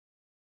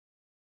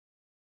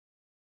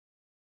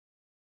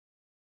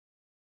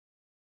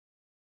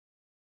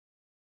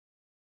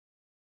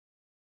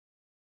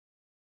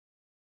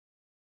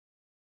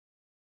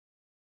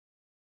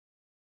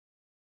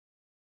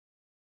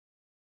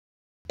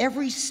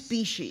Every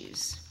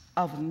species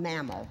of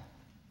mammal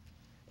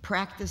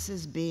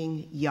practices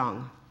being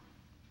young.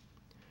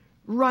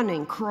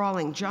 Running,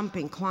 crawling,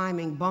 jumping,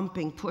 climbing,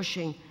 bumping,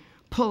 pushing,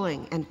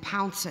 pulling, and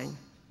pouncing.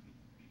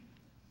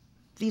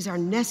 These are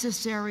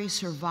necessary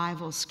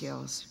survival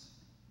skills.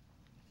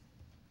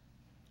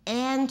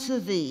 And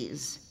to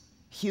these,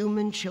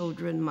 human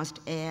children must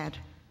add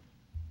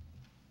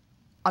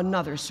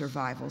another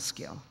survival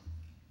skill: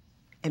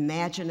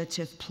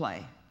 imaginative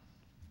play.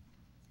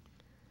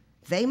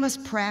 They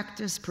must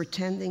practice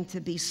pretending to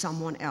be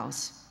someone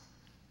else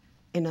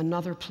in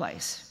another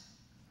place,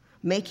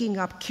 making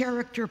up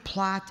character,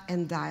 plot,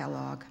 and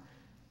dialogue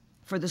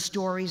for the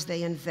stories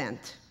they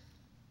invent.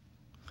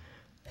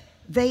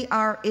 They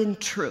are, in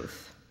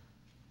truth,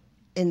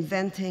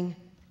 inventing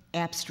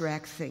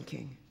abstract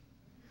thinking,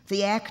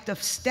 the act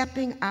of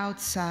stepping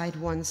outside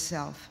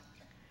oneself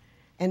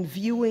and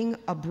viewing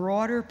a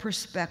broader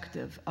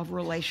perspective of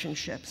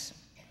relationships,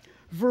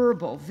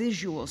 verbal,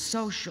 visual,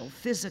 social,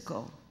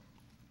 physical.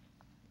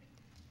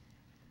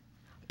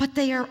 But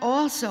they are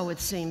also, it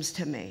seems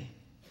to me,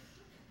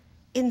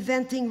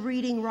 inventing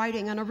reading,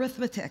 writing, and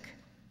arithmetic,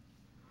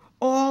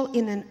 all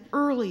in an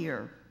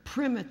earlier,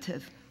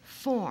 primitive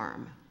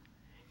form,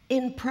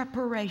 in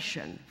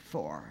preparation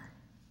for.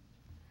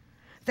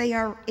 They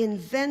are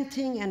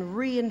inventing and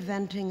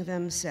reinventing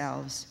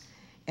themselves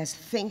as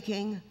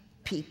thinking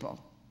people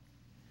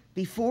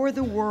before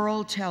the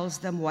world tells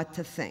them what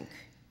to think.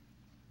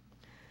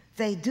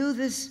 They do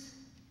this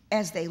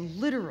as they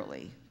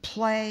literally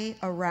play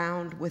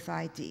around with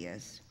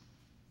ideas.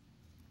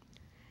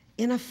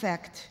 In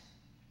effect,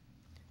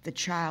 the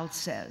child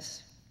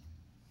says,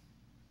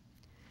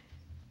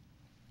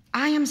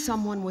 I am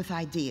someone with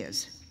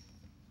ideas.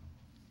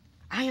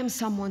 I am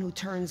someone who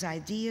turns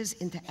ideas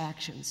into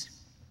actions,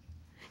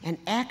 and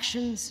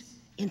actions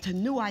into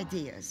new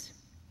ideas.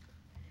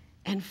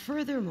 And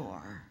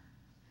furthermore,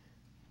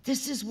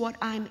 this is what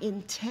I'm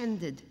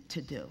intended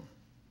to do.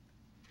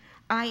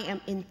 I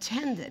am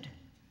intended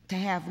to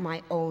have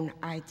my own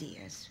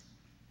ideas.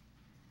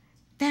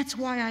 That's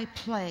why I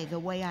play the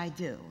way I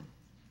do,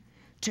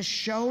 to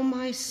show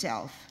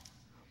myself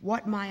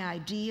what my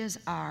ideas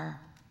are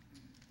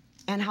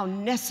and how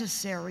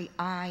necessary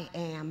I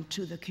am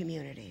to the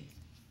community.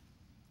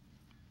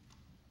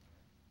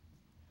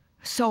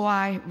 So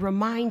I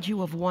remind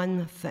you of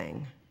one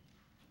thing,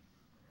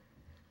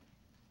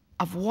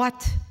 of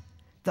what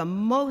the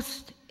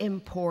most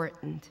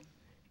important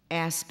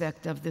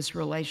aspect of this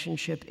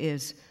relationship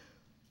is: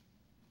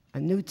 a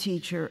new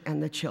teacher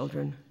and the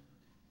children.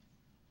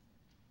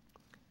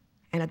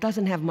 And it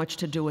doesn't have much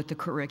to do with the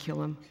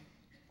curriculum.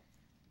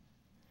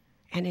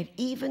 And it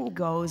even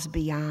goes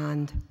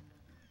beyond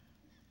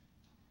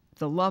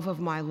the love of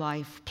my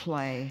life,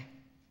 play,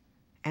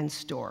 and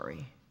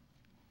story.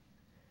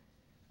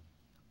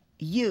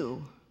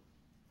 You,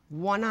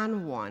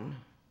 one-on-one,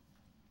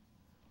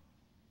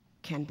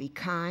 can be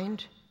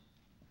kind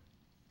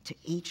to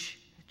each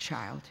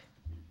child.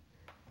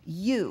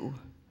 You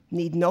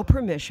need no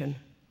permission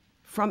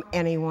from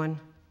anyone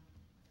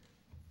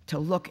to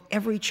look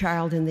every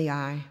child in the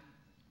eye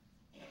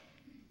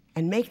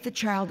and make the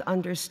child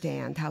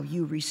understand how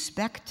you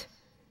respect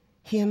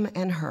him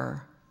and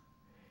her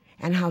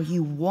and how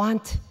you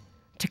want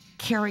to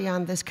carry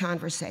on this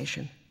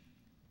conversation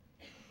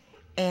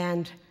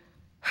and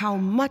how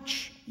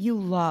much you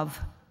love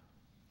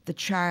the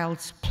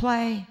child's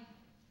play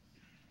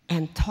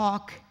and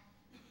talk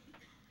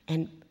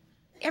and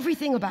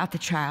everything about the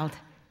child,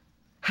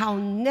 how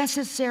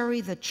necessary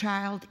the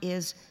child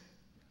is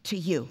to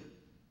you.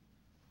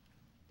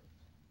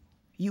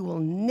 You will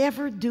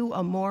never do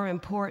a more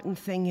important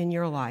thing in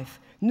your life.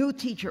 New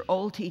teacher,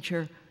 old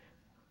teacher,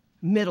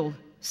 middle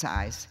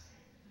size.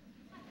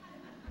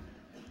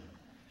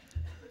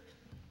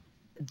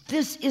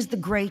 This is the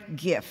great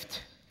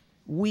gift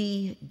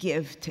we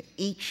give to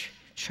each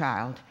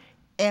child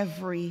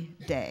every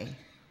day.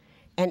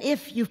 And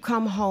if you've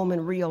come home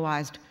and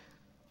realized,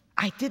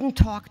 I didn't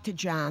talk to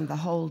John the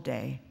whole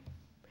day,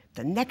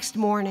 the next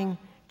morning,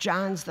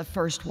 John's the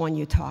first one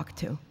you talk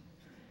to.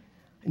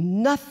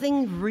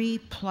 Nothing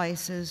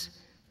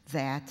replaces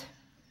that,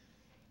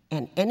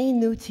 and any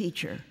new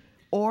teacher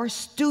or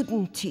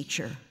student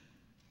teacher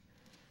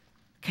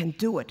can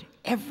do it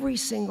every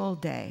single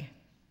day.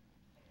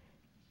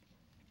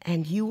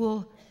 And you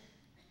will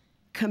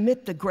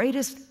commit the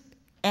greatest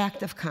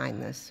act of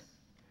kindness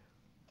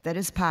that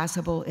is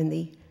possible in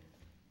the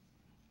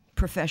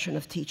profession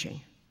of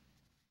teaching.